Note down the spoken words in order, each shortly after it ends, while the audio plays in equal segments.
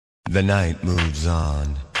The night moves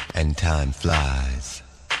on and time flies.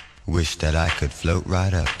 Wish that I could float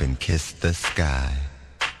right up and kiss the sky.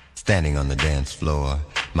 Standing on the dance floor,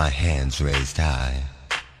 my hands raised high.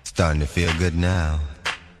 Starting to feel good now,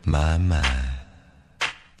 my.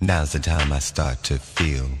 Now's the time I start to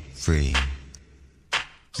feel free.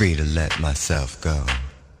 Free to let myself go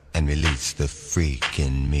and release the freak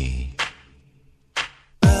in me.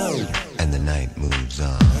 And the night moves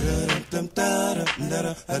on.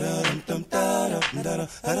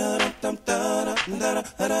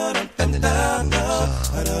 And the night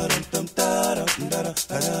moves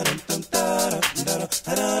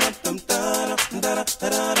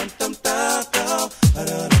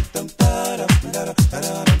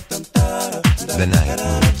The night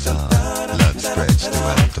moves on. Love spreads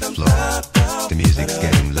throughout the floor. The music's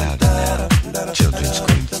getting louder now. Children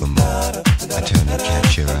scream for more. I turn and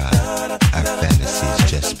catch your eye. Our fantasy's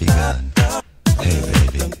just begun. Hey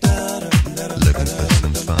baby, looking for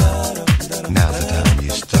some fun. Now's the time you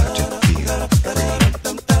start to feel free.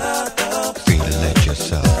 Free to let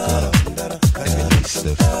yourself go and release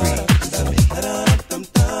the freak for me.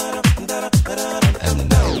 And the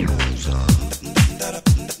night moves on.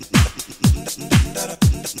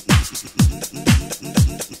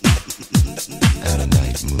 And the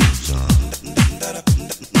night moves on.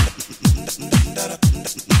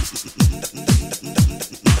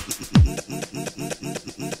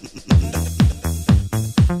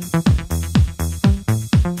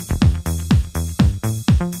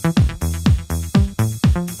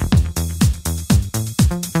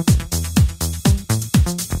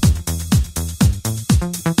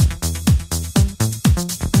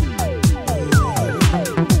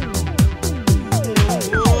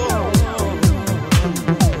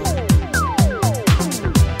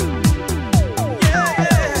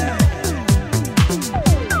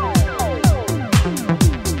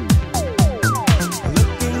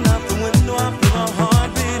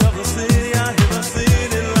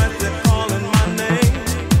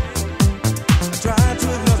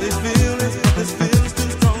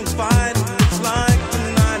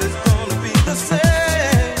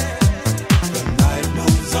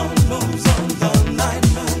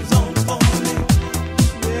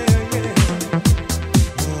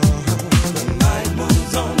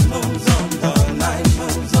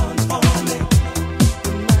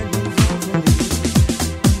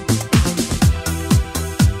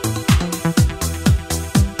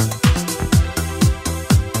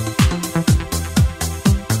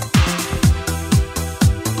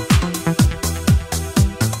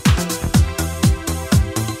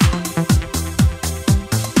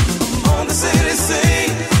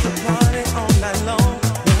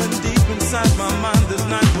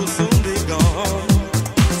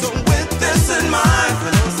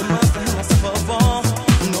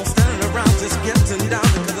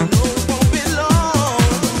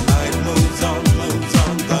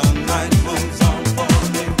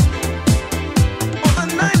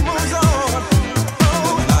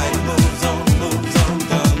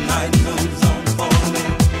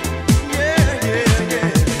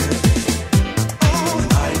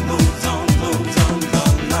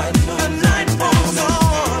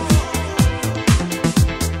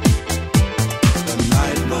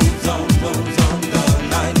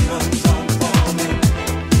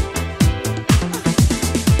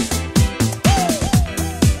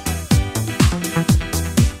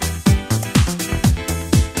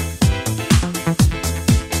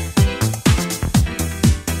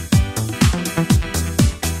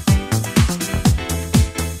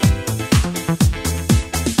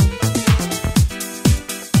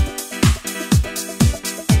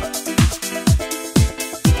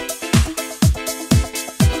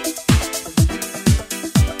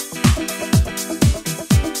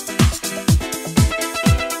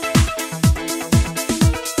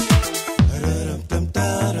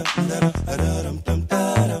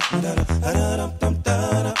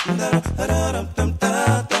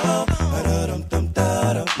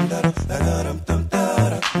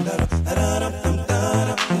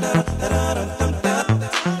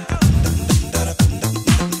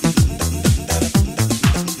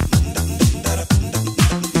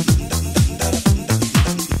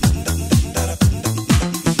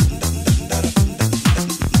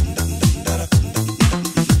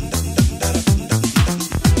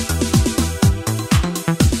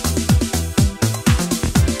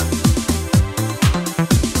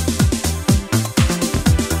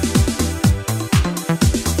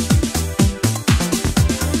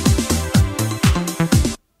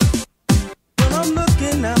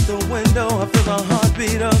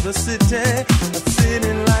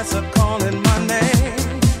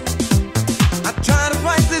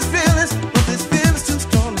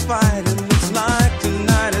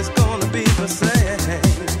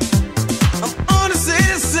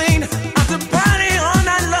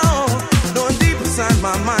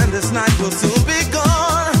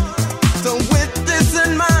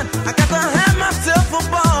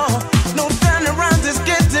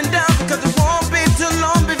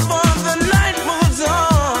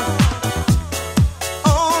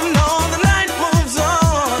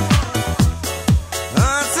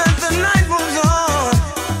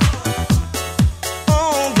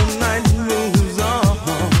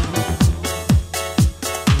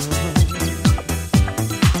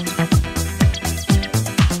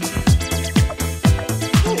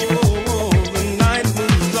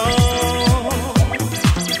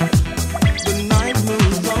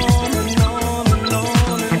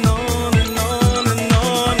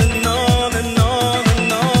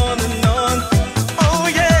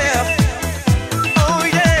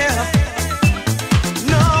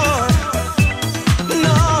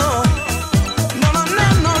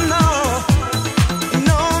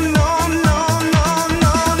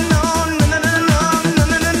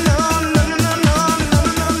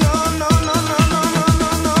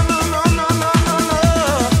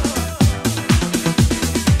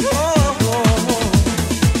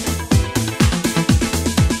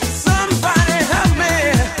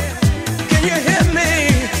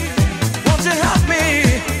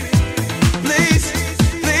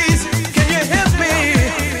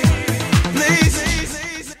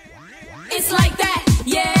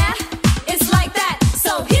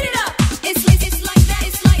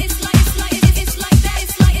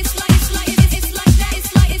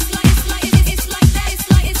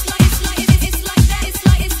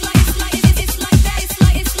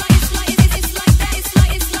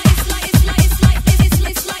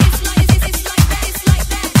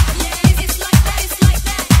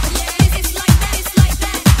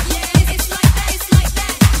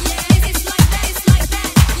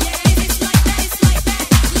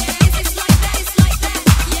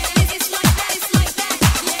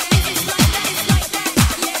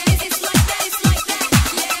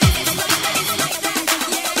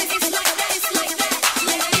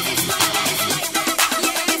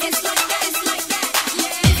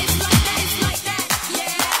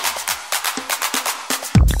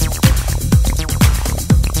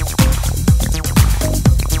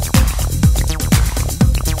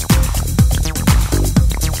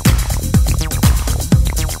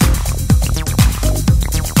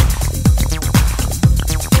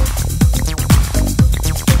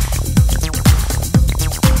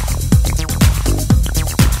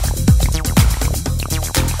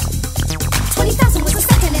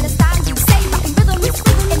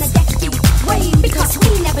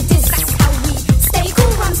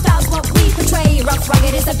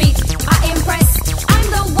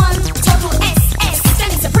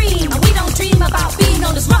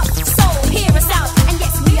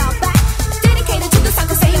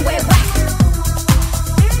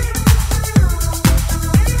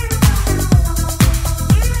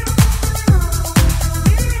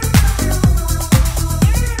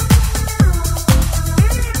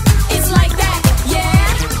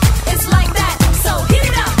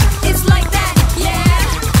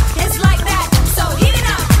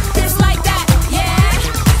 Yeah.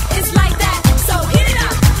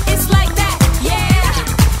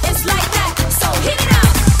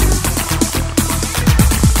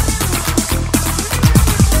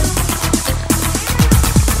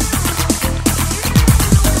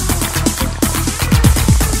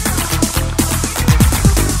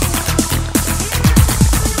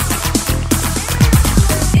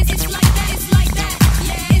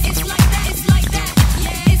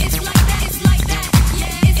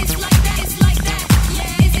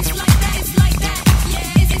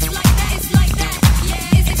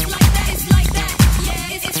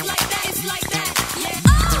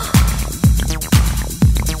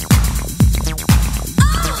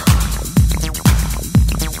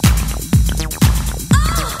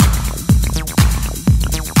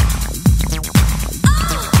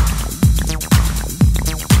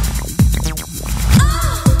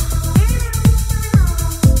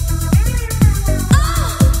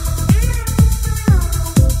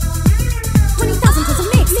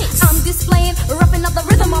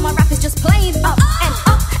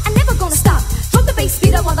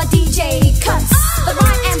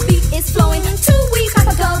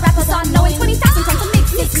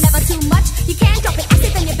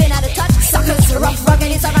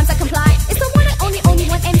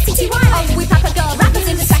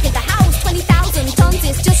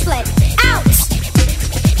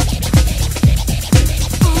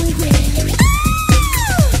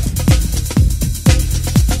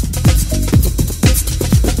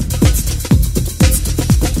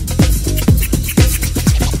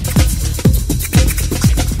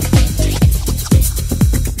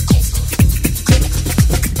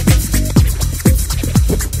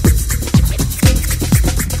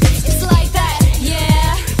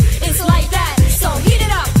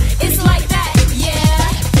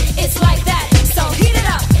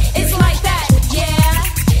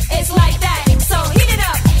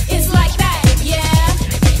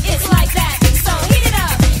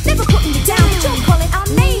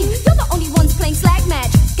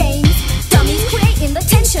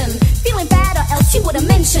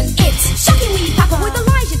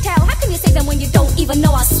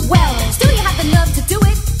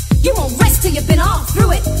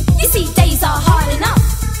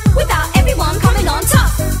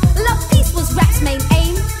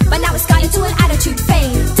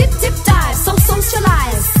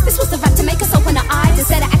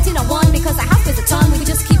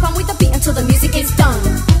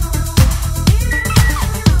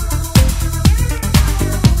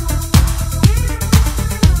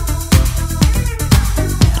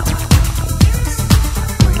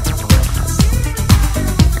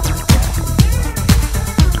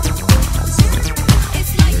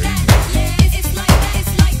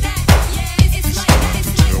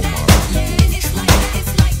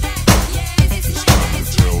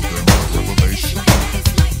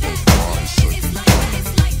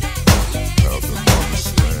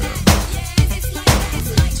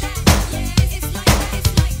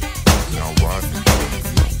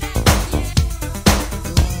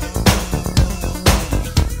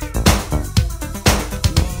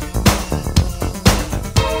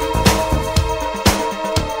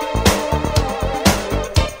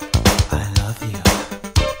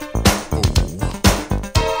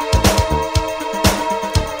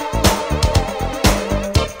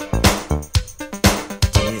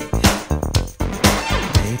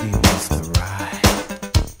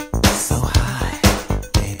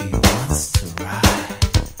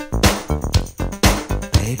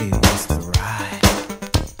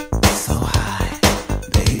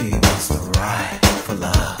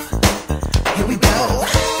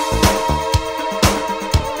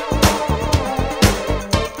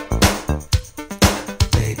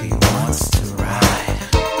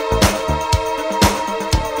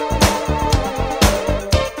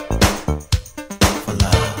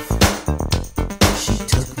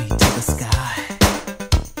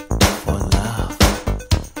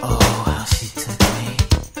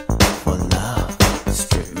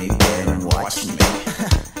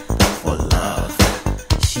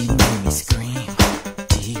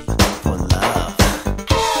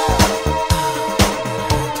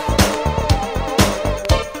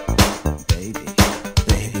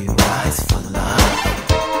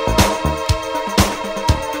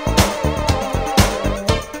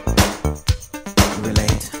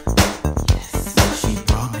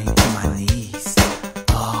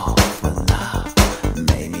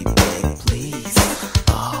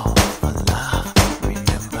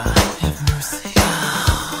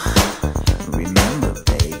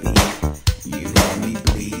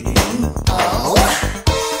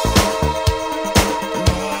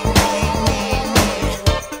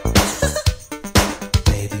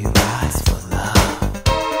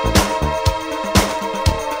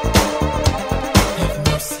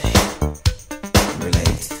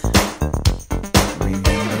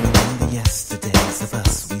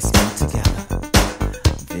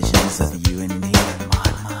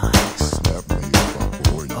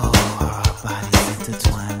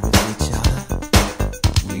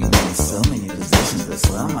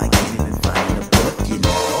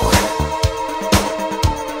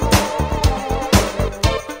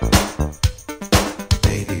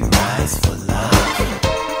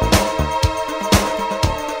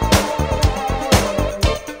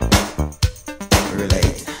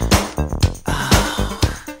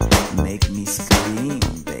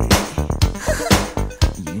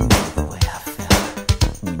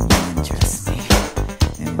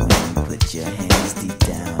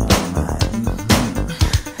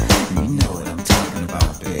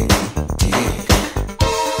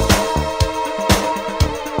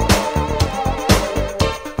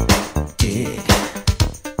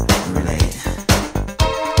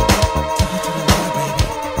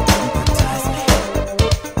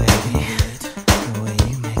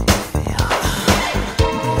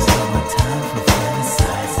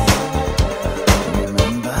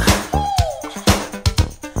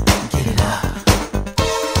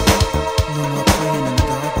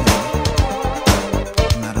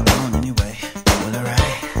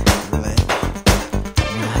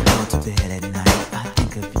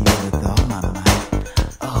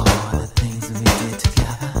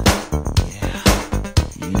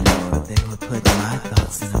 they would put my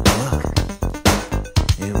thoughts in a book,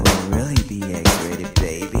 it would really be X-rated,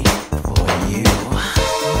 baby, for you.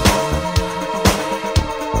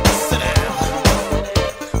 Sit down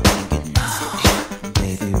and get messy.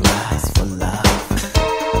 Baby, rise for love.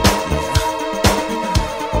 Yeah.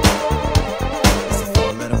 It's a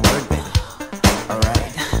four-letter word, baby.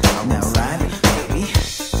 Alright, now rhyme it, baby.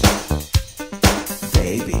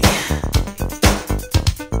 Baby.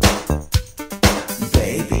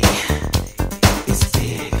 Baby. It's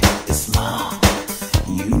big, it's long.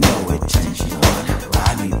 You know it turns you on.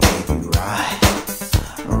 Ride me, baby, ride.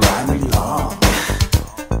 Ride me long.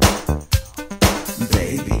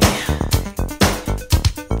 Baby.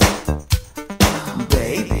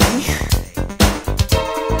 Baby.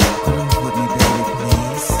 Groove with me, baby,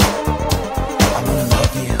 please. I wanna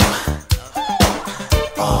love you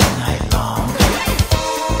all night long.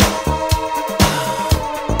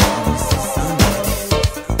 I wanna see sunlight.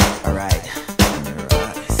 Alright, in your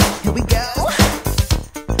eyes. Here we go.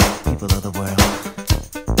 People of the world,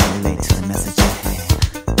 relate to the message at hand.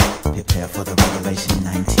 Prepare for the Revelation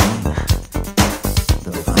 19.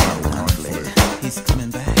 The final conflict. He's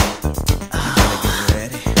coming back. Get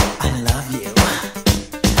ready. I love you.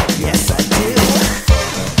 Yes, I do.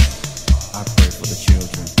 I pray for the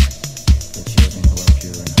children who are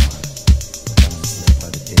pure in heart, enslaved by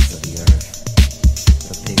the pigs of the earth.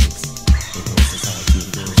 The pigs, the whole society of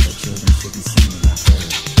those that children should be seen and not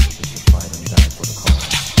heard. They should fight and die for the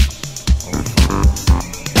cause. Oh,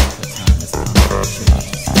 the time has come for the children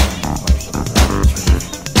to stand and fight for the love of the children,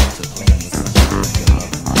 to play in the sunshine of your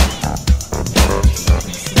love. To love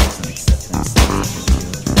themselves and accept themselves as the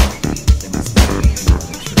children. They must know the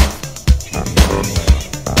truth.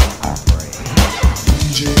 I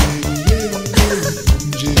pray.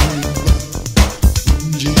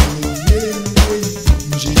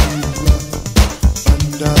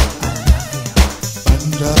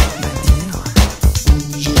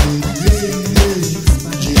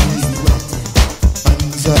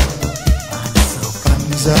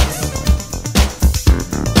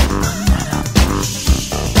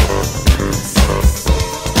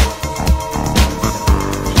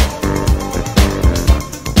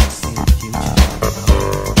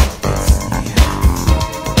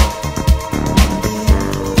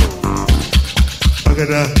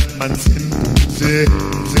 Bagada man sin ze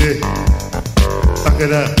ze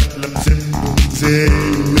Bagada lam sin ze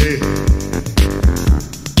le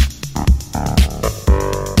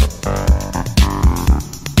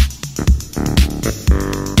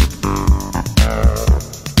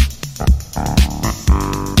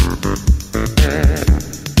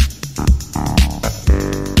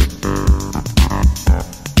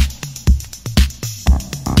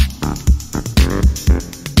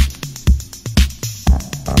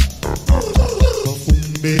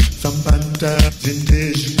Kofumbe sambanda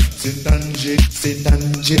zindeji zindanje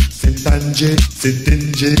zindanje zindanje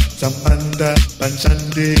zindanje sambanda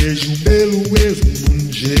panchande jubeluwe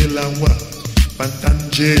zunje lawa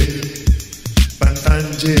pantanje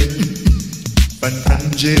pantanje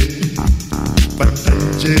pantanje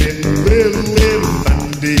pantanje ubeluwe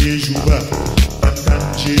pande juba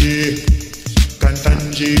pantanje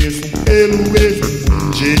cantanje subeluwe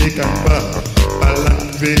zunje kamba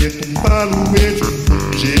palanve tumbaluwe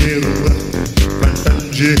zunje lawa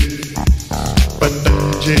pantanje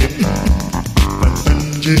pantanje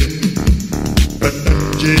pantanje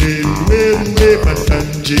pantanje ubeluwe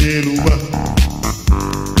pantanje lawa.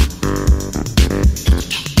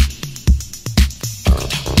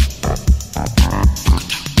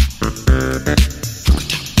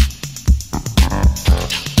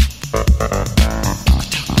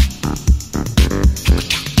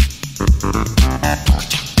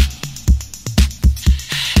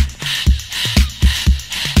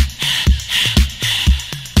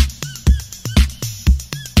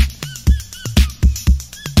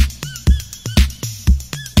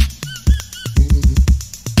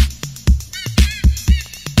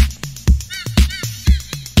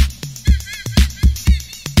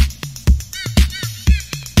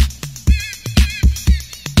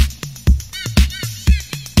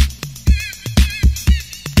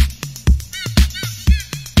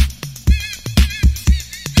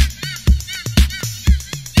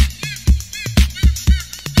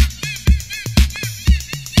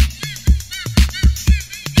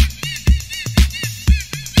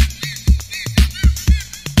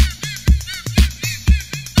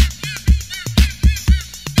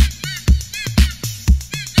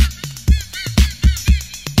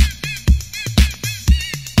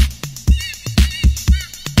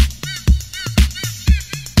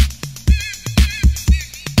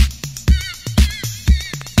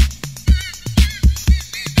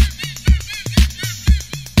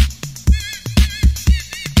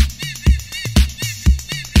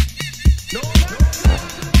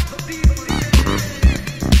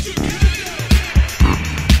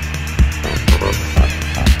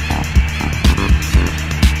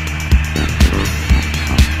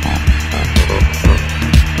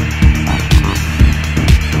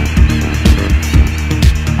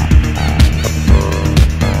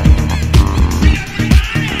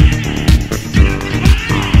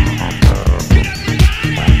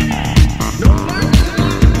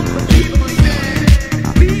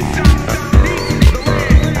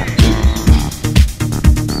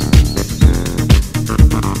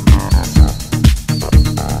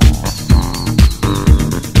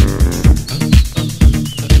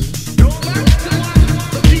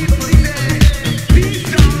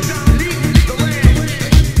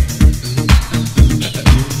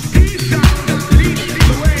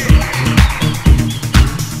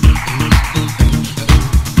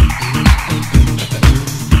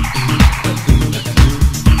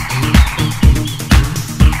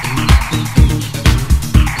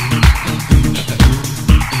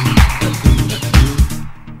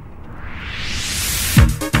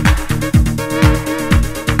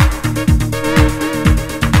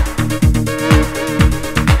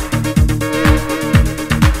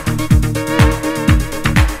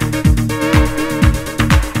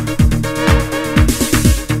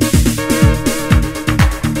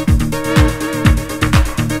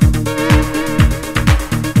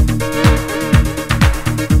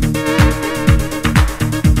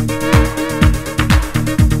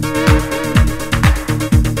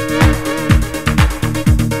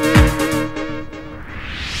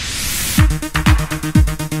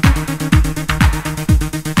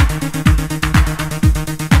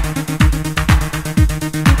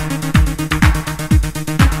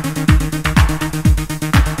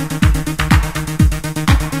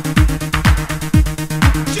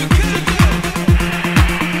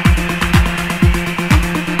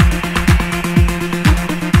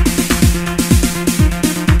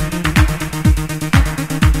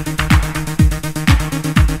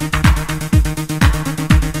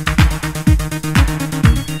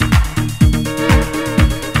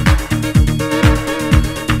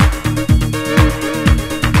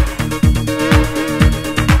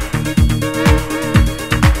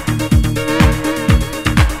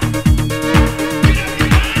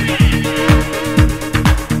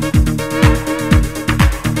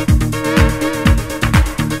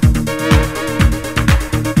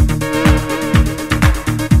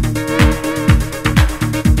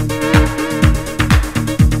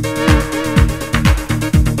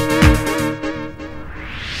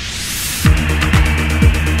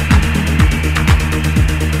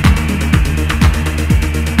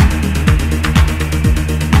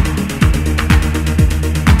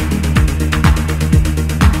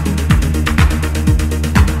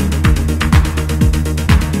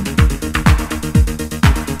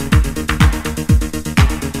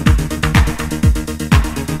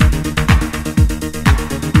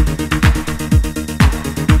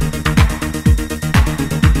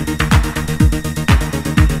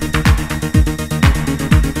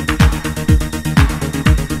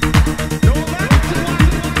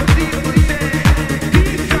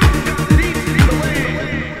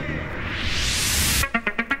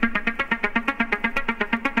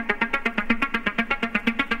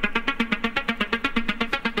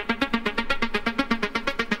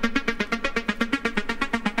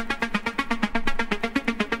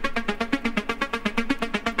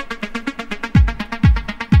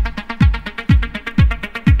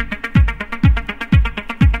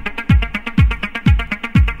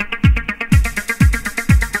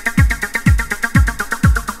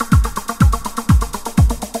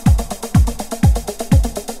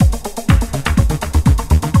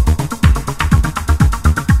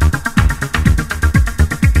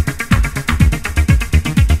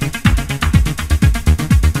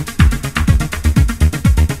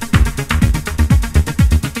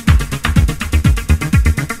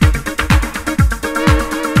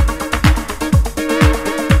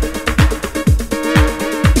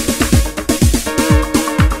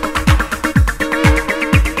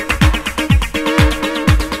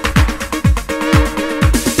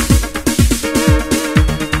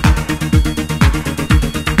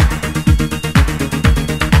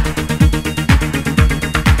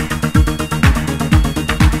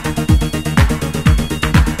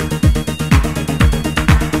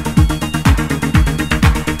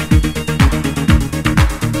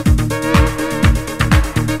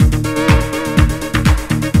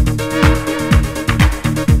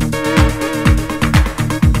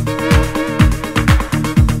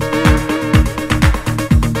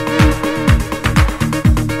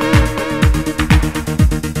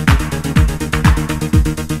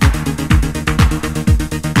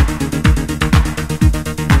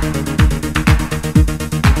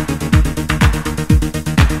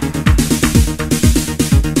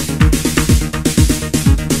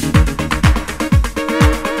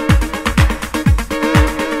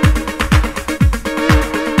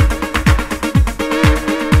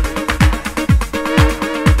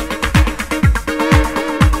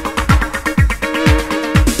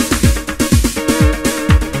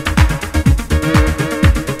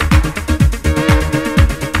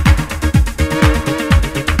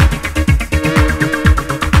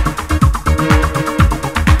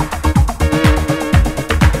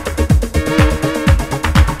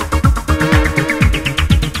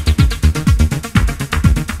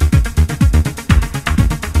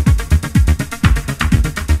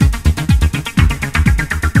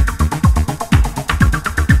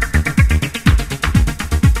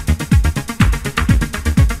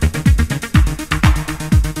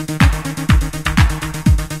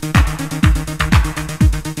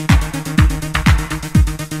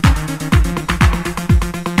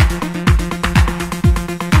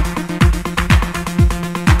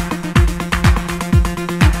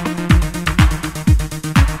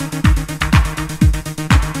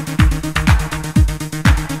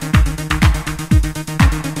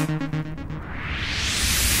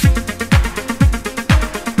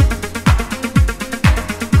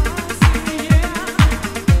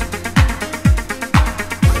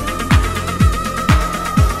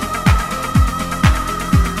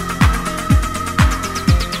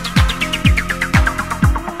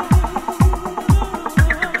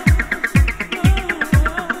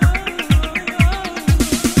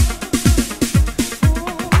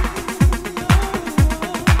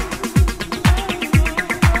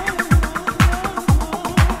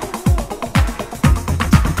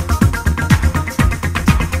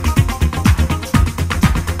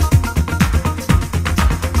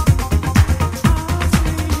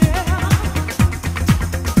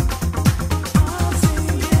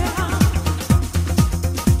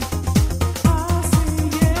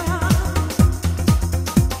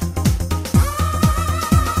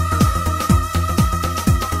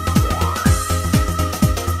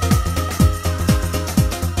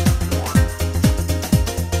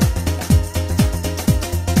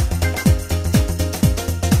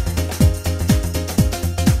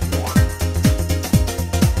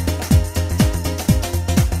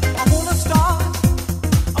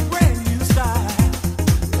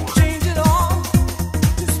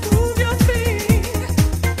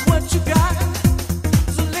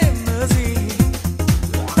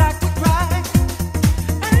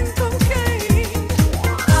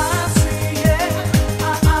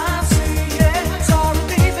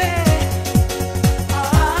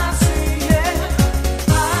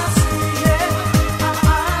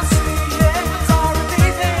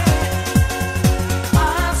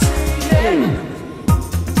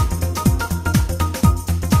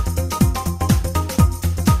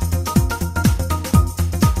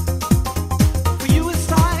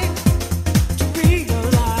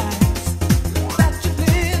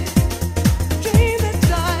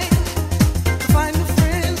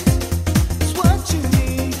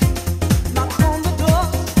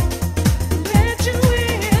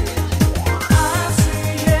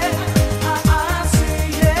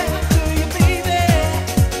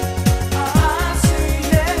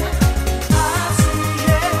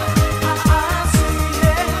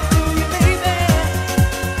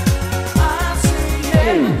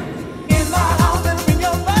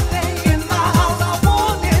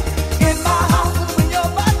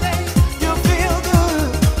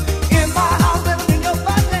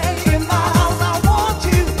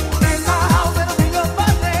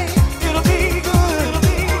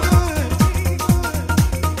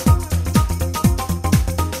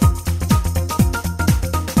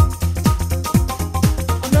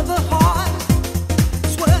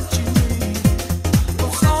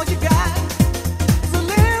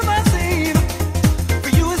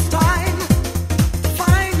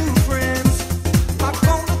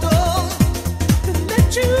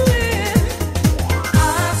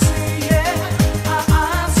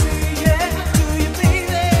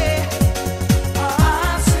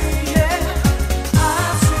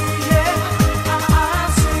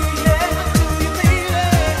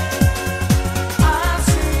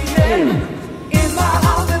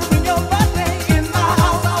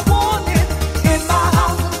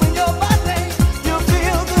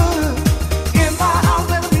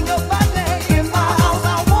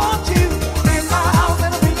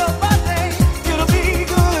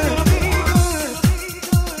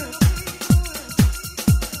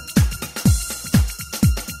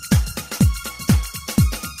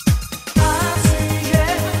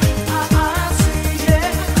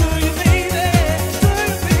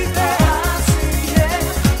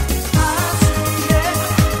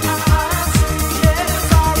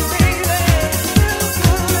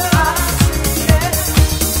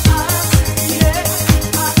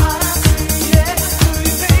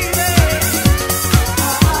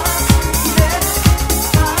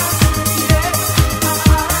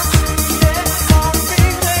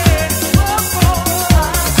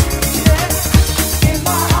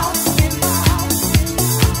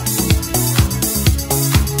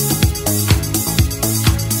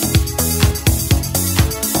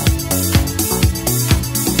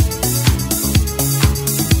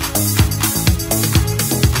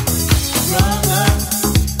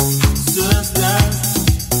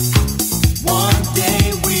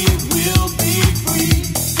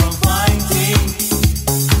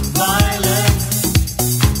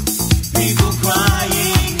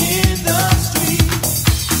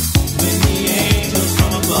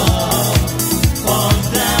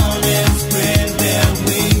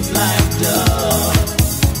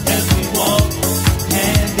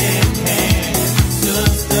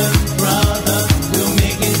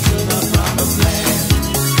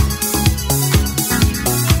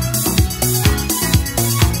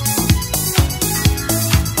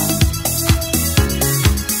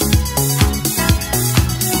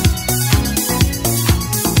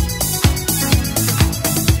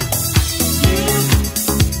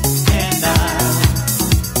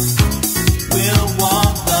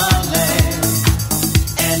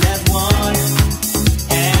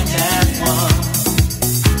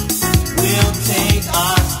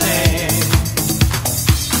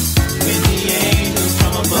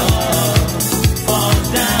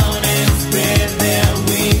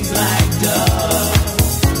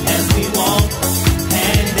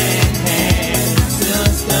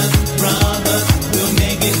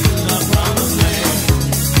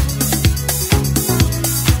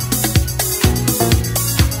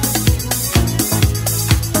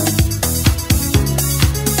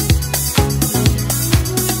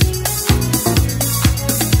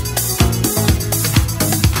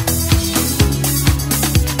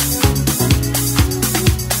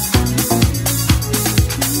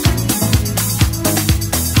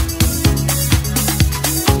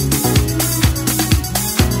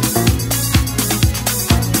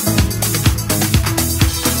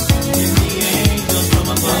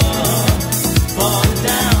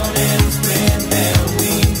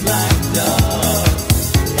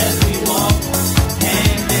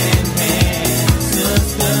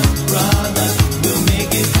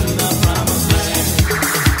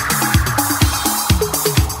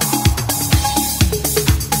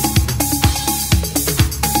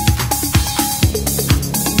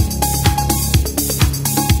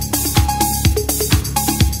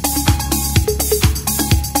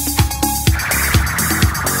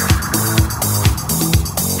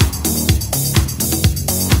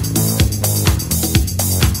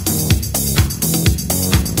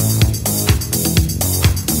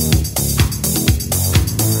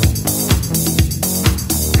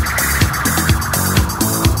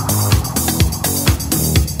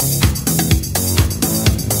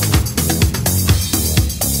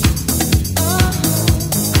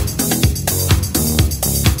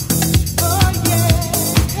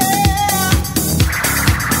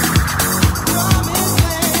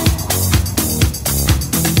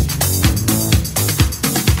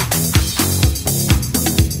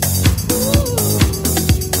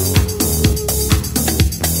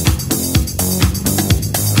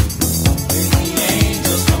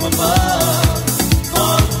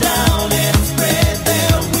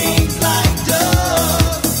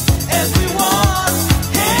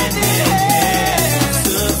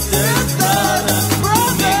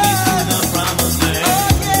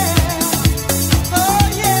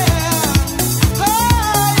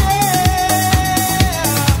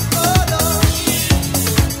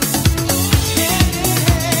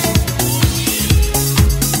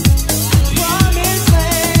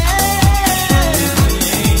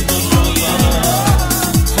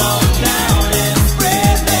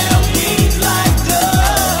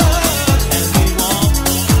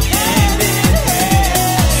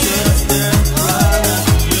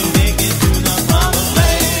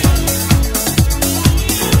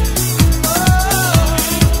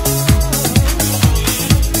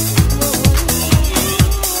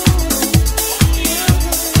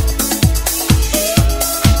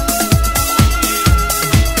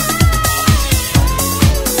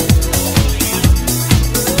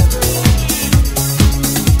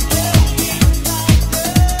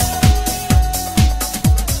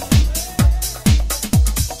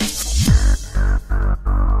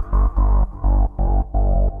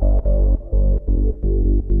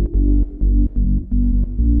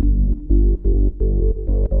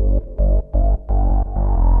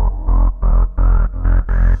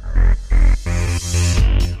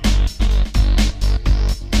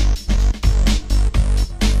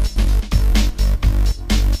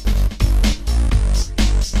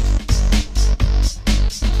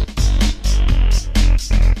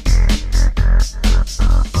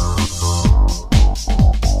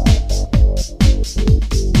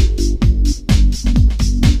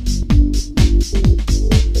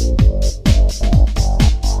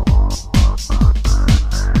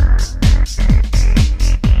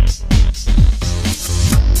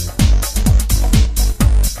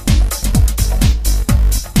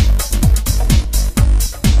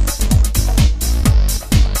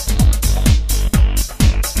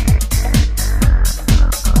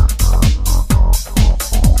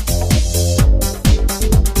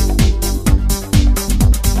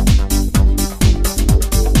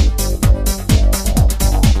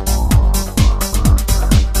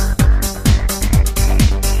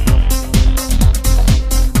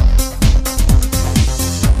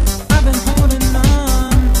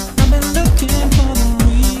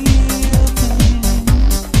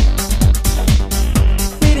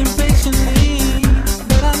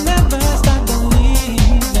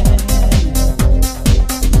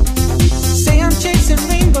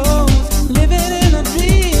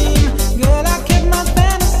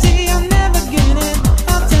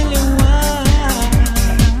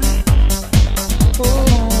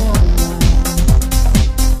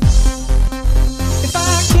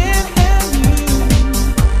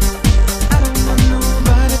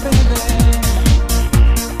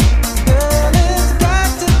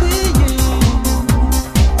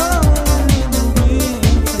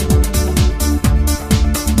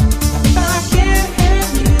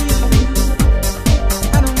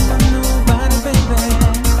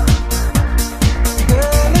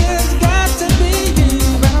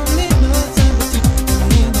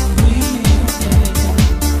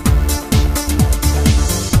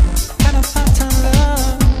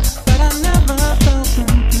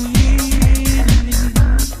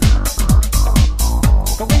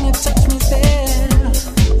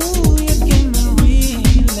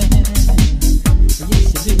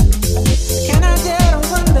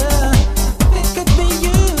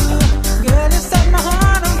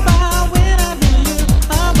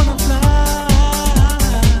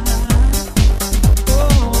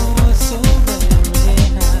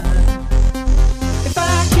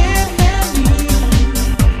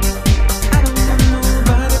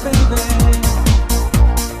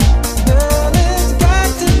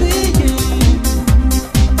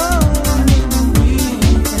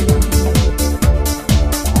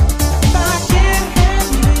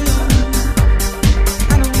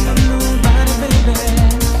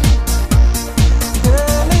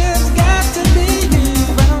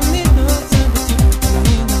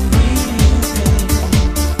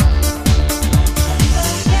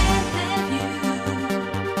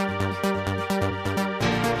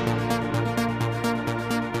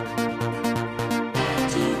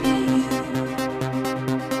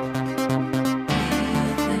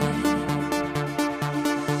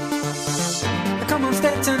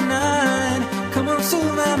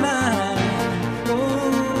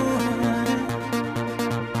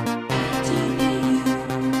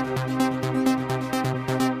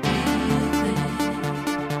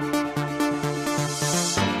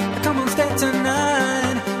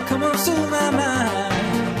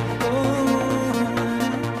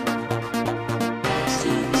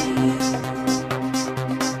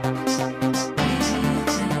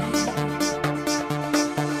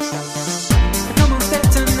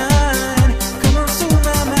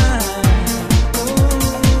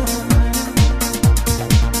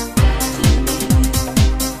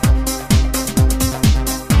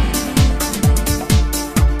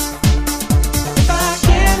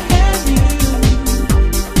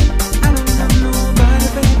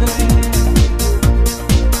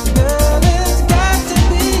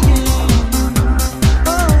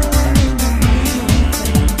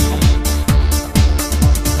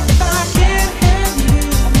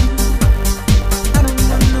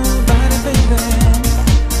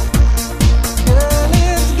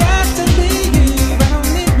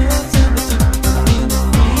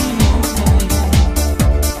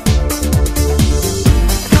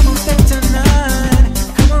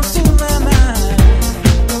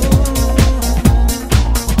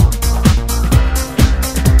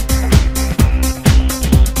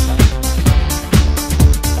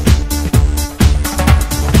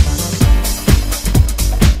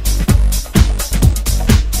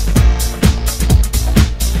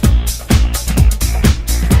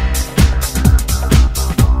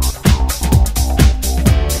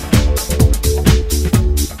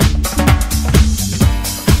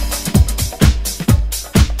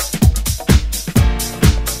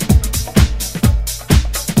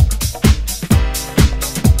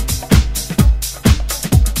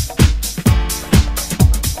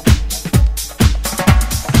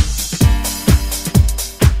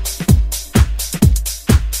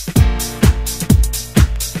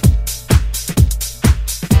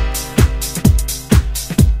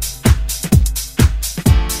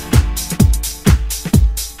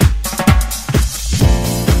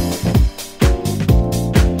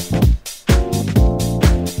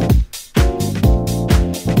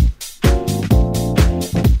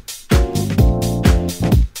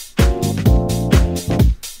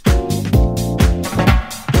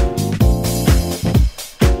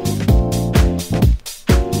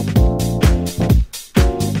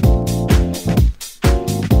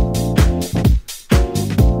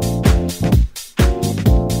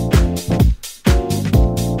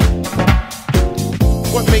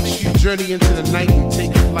 journey into the night and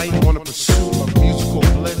take flight on a pursuit of musical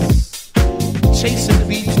bliss. Chasing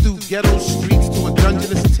beats through ghetto streets to a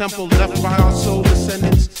dungeonous temple left by our soul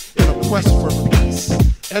descendants in a quest for peace,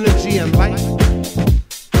 energy, and light.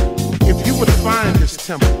 If you were to find this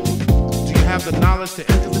temple, do you have the knowledge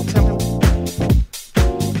to enter the temple?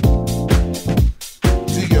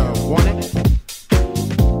 Do you want it?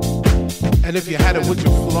 And if you had it, would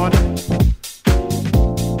you flaunt it?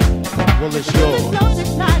 Well, it's yours. Flows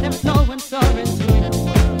at night and flowing, soaring through the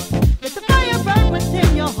world. Let the fire burn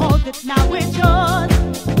within you, hold it, now it's yours.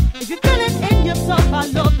 If you feel it in your soul,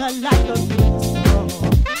 follow the light, go through the storm.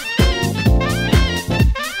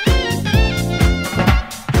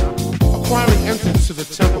 Acquiring entrance to the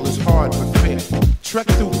temple is hard but fair. Trek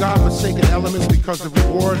through God-forsaken elements because the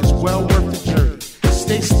reward is well worth the journey.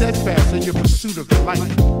 Stay steadfast in your pursuit of the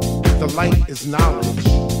light. The light is knowledge.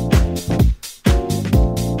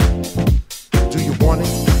 Do you want it?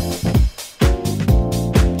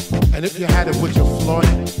 And if you had it, would you flaunt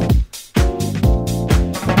it?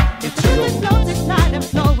 It's yours. Flows at night and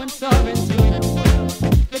flowing, soaring through the world.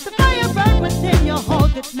 Let the fire burn within you,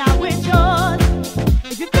 hold it, now it's yours.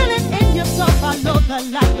 If you feel it in your soul, follow the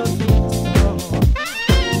light, go through the storm.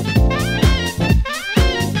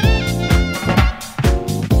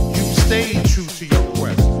 You've stayed true to your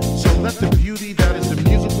quest, so let the beauty that is the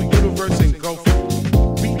musical universe engulf you.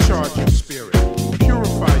 Recharge your spirit,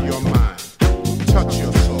 purify your mind, touch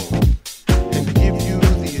your soul, and give you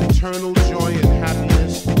the eternal joy and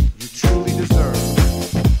happiness you truly deserve.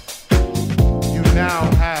 You now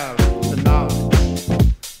have the knowledge.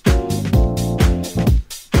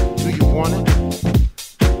 Do you want it?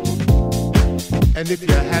 And if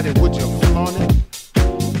you had it, would you flaunt it?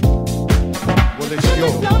 Well, it's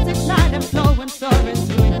yours. Flows at night and flowing, soaring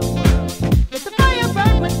through the world. Let the fire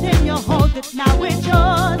burn within you, hold it, now it's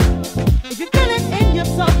yours. If you feel it in your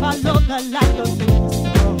soul, follow the light, go through the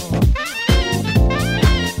storm.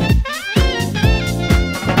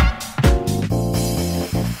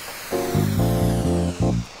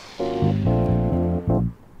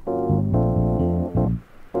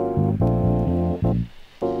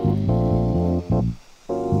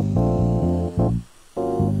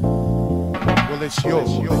 Well, it's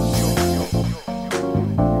yours.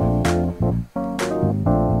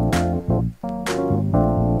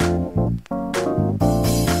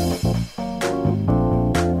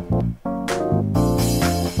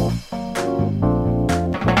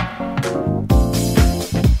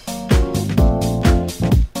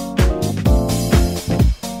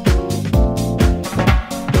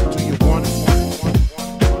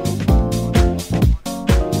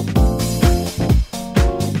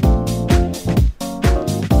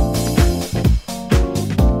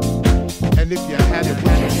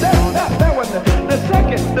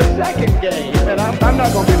 I'm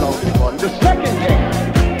not going to be long this morning. The second game,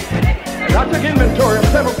 and I took inventory of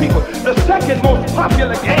several people, the second most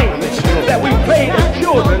popular game that we played as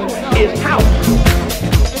children is house.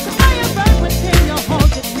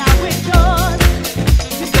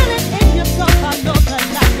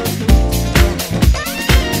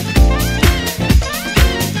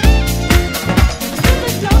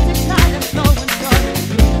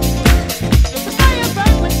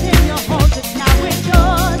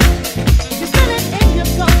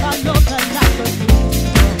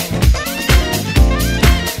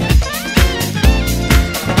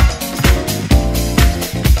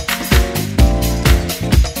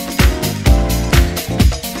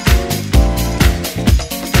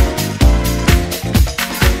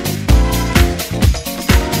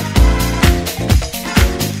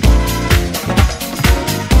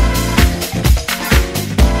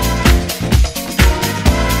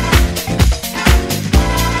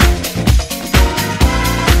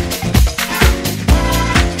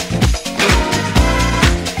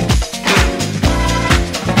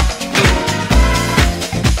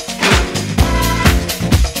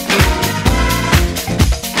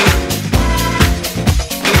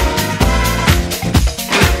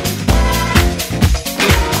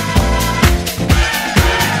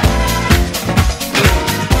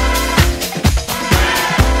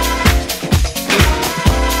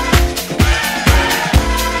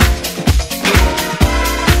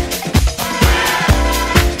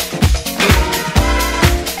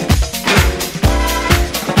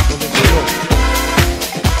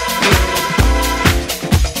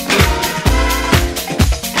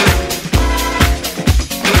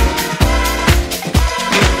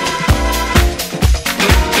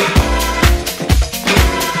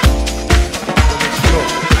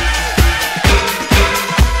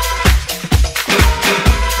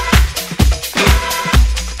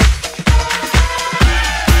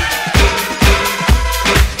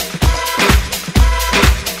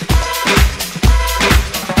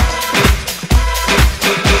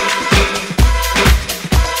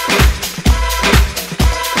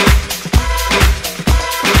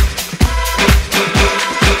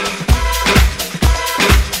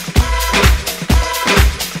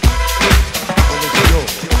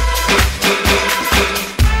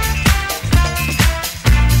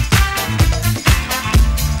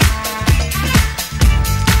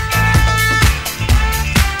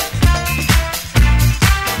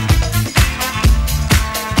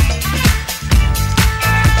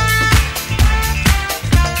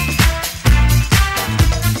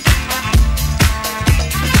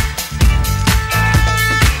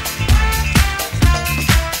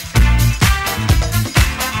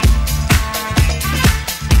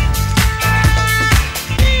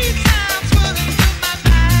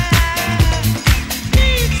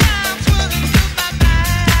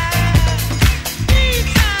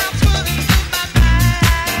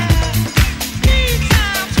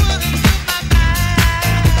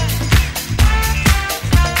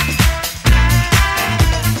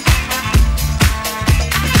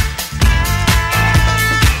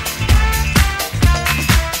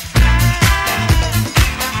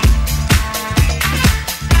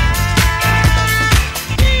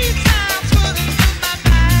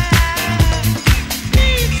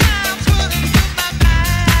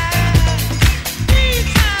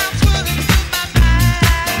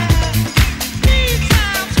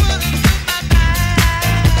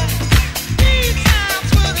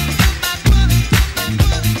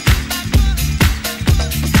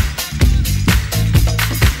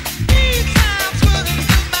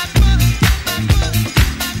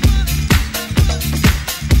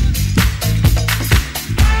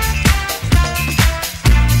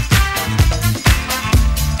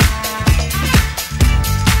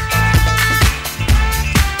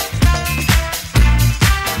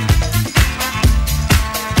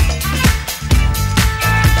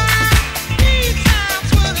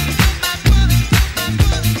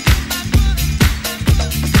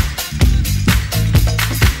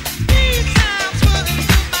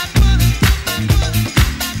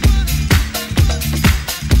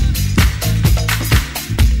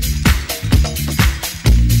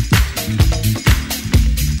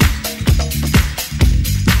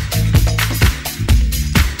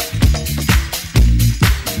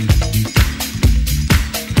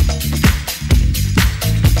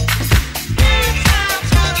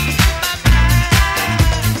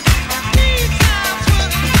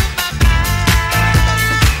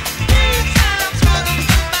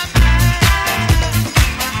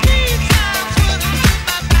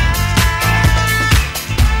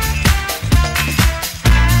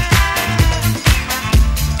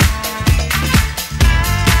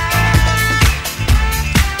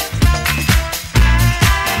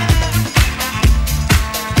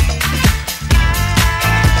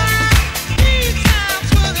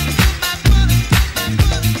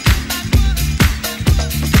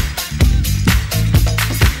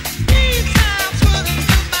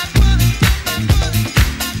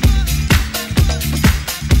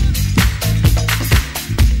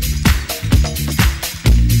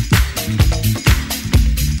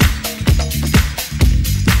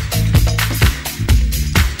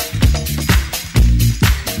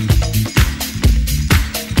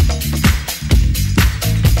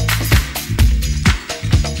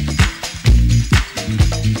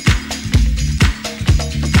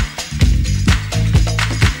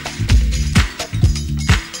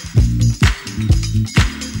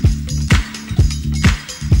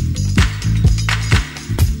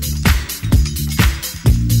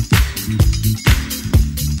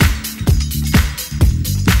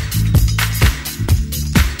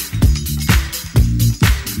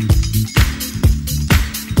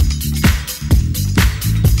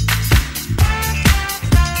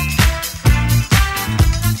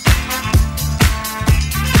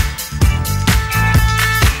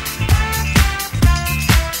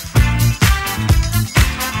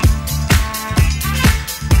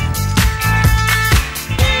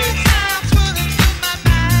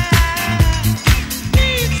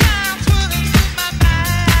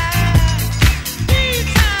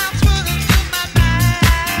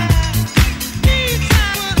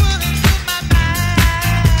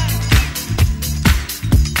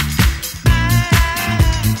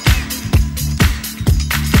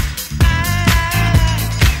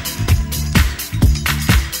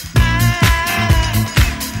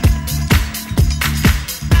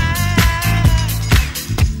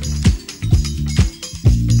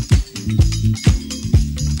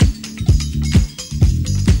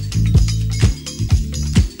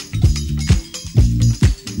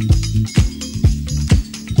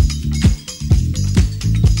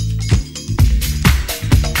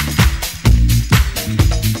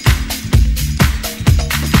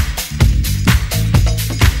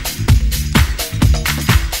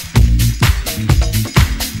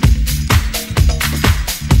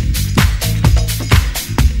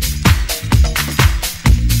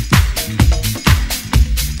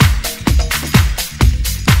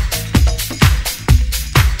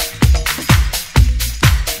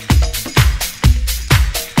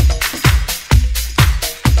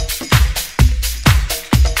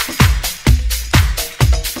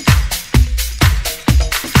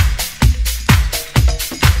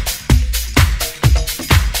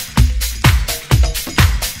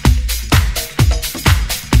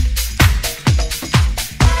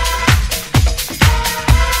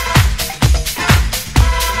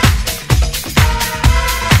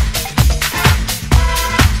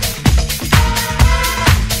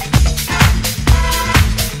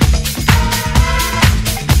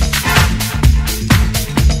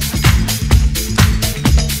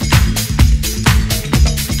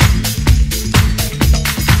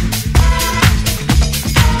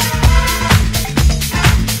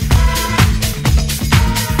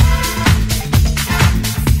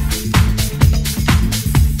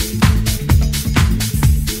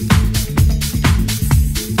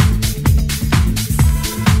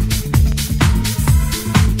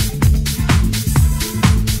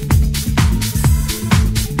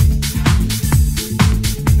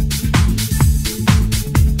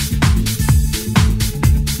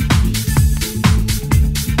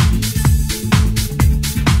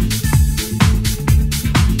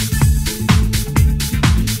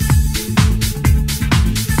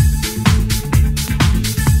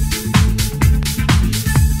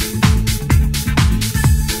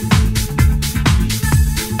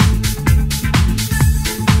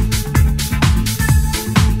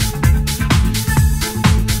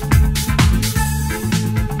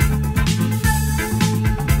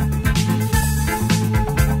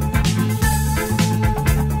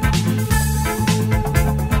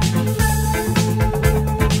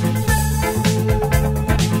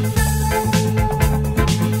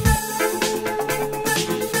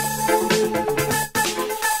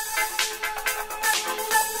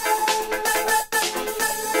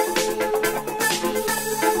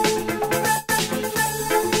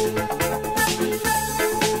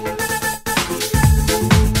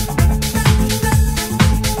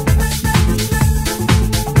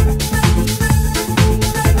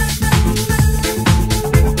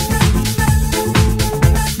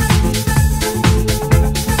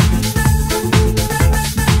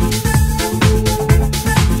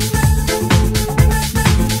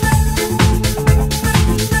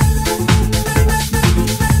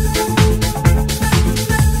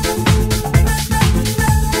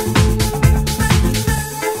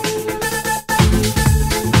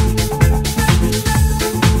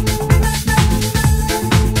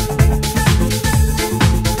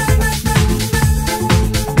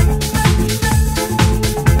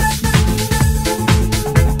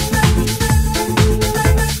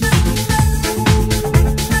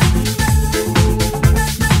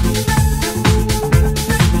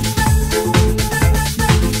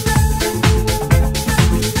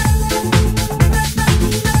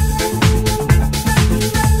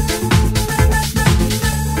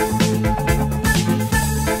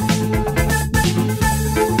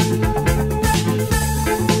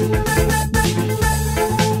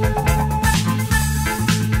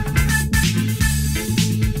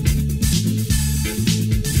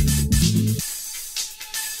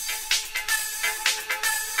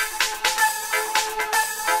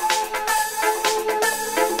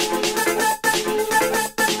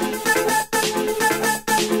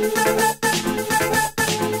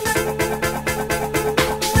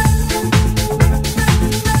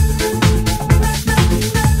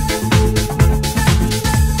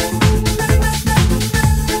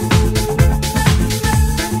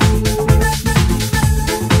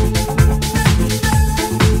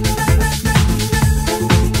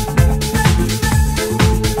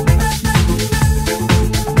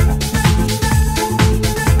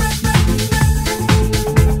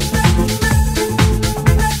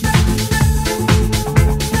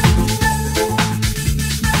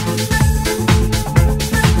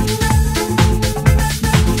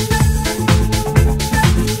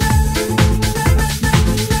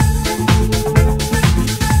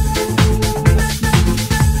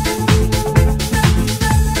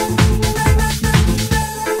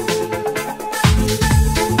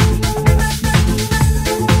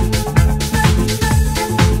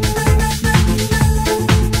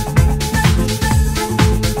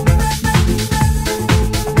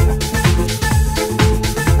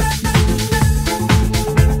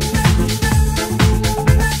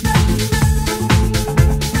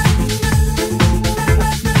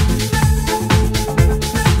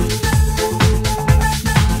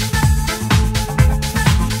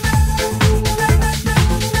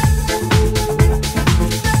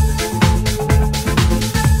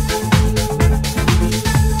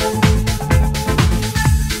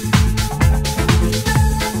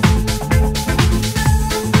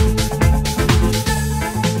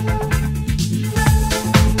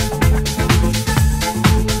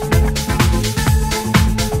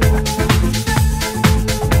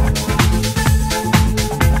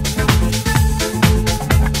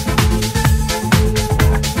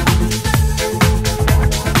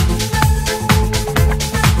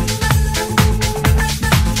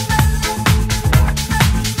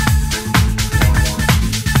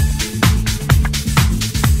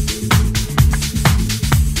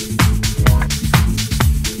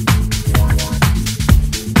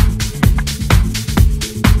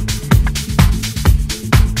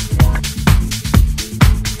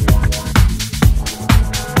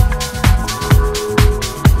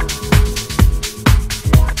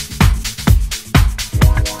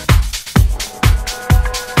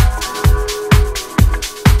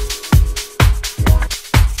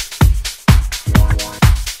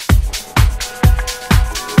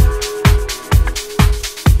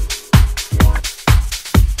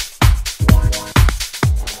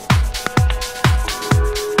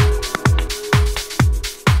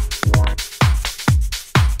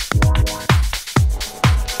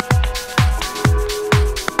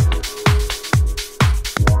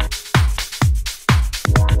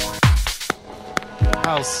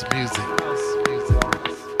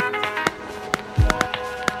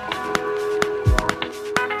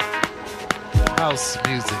 House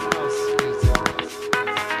music.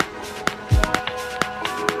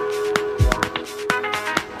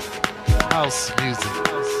 House music.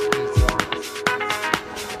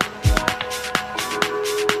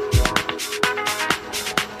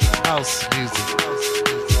 House music.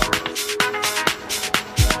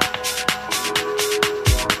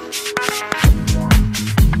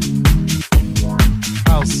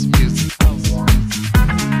 House music.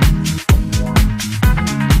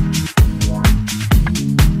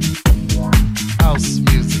 House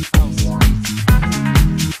music.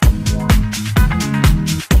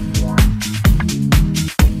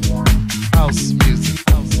 House music.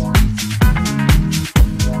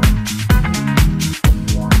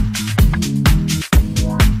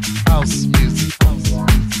 House music.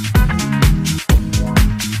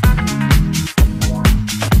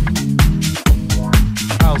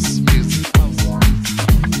 House music.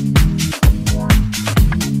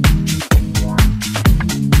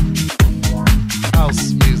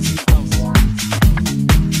 House music.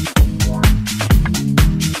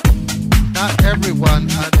 Not everyone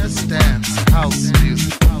understands house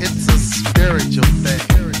music. It's a spiritual thing,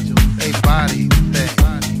 a body thing,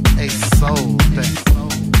 a soul thing,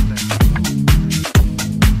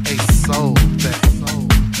 a soul thing.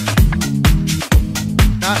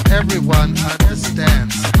 Not everyone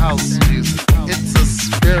understands house music. It's a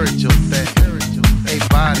spiritual thing, a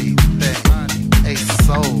body thing, a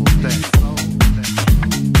soul thing,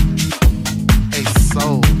 a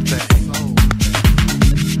soul thing.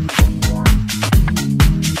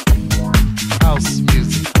 House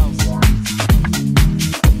music.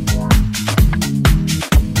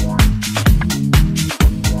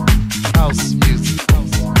 House music.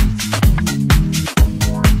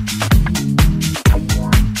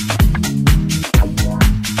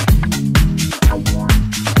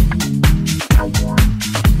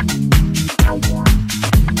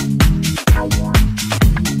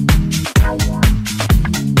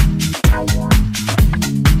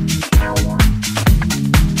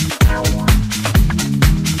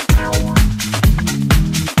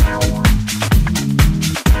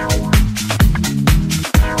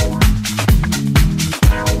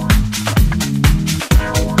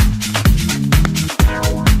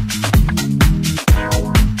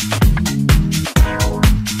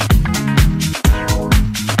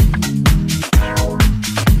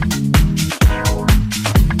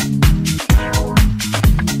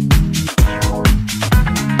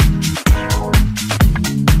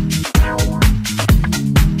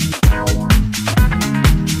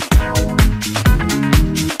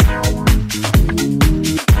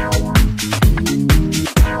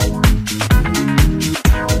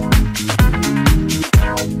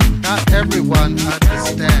 Everyone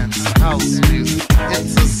understands house music.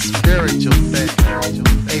 It's a spiritual thing,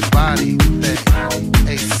 a body thing,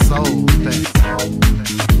 a soul thing,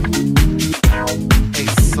 a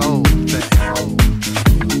soul thing.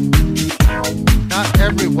 Not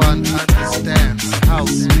everyone understands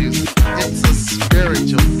house music. It's a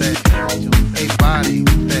spiritual thing, a body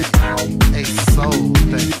thing, a soul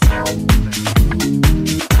thing,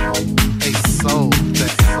 a soul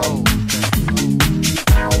thing.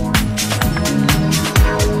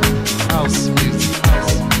 House music.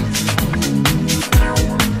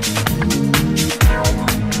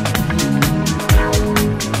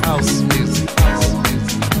 House music.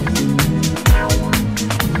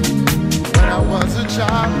 When I was a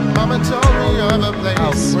child, Mama told me of a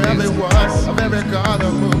place where everyone of every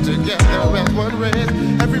color moved together as one race.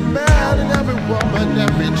 Every man and every woman,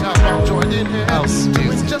 every child all joined in hands,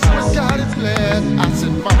 doing just what God has led. I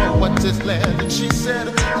said, Mama, what's this land? And she said,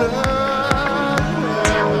 love.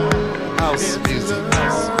 House music.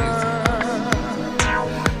 House music.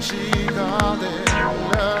 She called it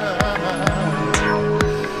love.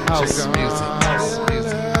 House music. House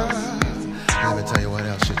music. Let me tell you what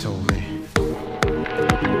else she told me.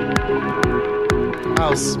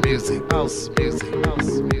 House music. House music.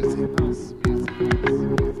 House music.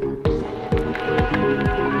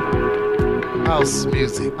 House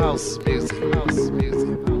music. House music. House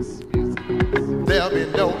music. House music. There'll be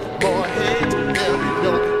no more hate. There'll be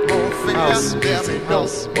no more fear. House There'll be music. no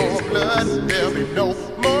House more music. blood. There'll be no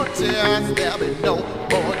more tears. There'll be no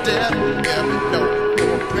more death. There'll be no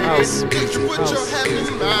more pain. House Just music. put your House hand in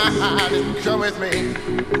music. mine and come with me.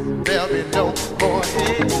 There'll be no more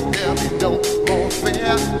hate. There'll be no more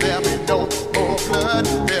fear. There'll be no more blood.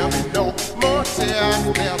 There'll be no more tears.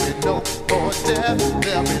 There'll be no more death.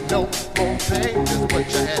 There'll be no more pain. Just put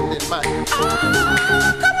your hand in mine.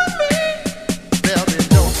 Come with me. There'll be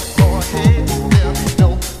no more hate. There'll be no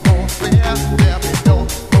more fear. There'll be no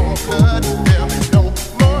more blood. There'll be no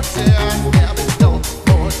more tears. There'll be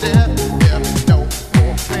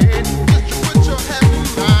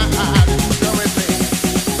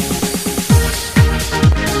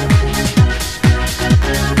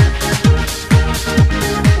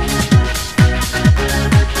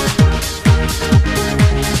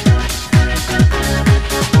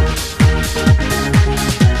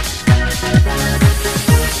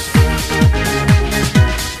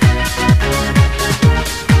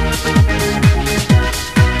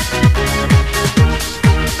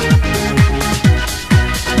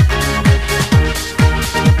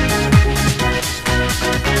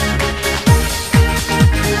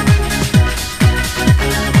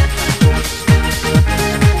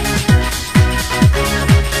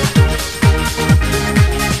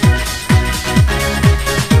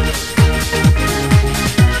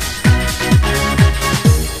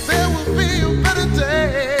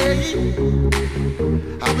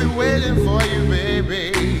I'll be waiting for you,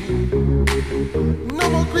 baby. No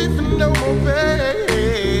more grief and no more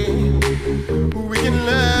pain. We can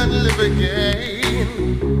learn to live again.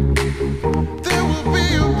 There will be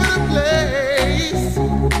a better place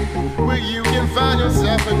where you can find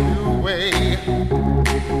yourself a new way.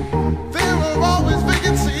 There are always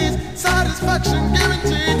vacancies, satisfaction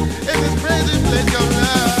guaranteed in this crazy place called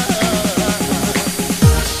love.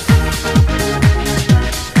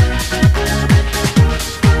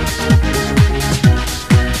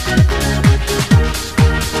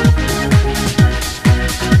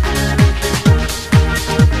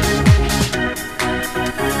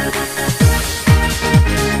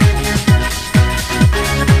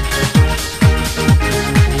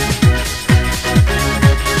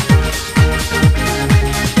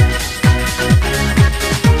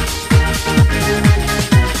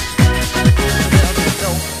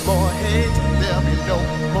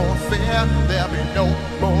 There'll be no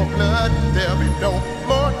more blood, there'll be no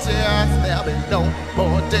more tears, there'll be no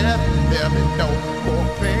more death, there'll be no more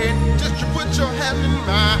pain. Just you put your hand in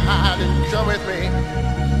mine and come with me.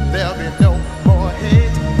 There'll be no more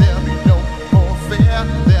hate.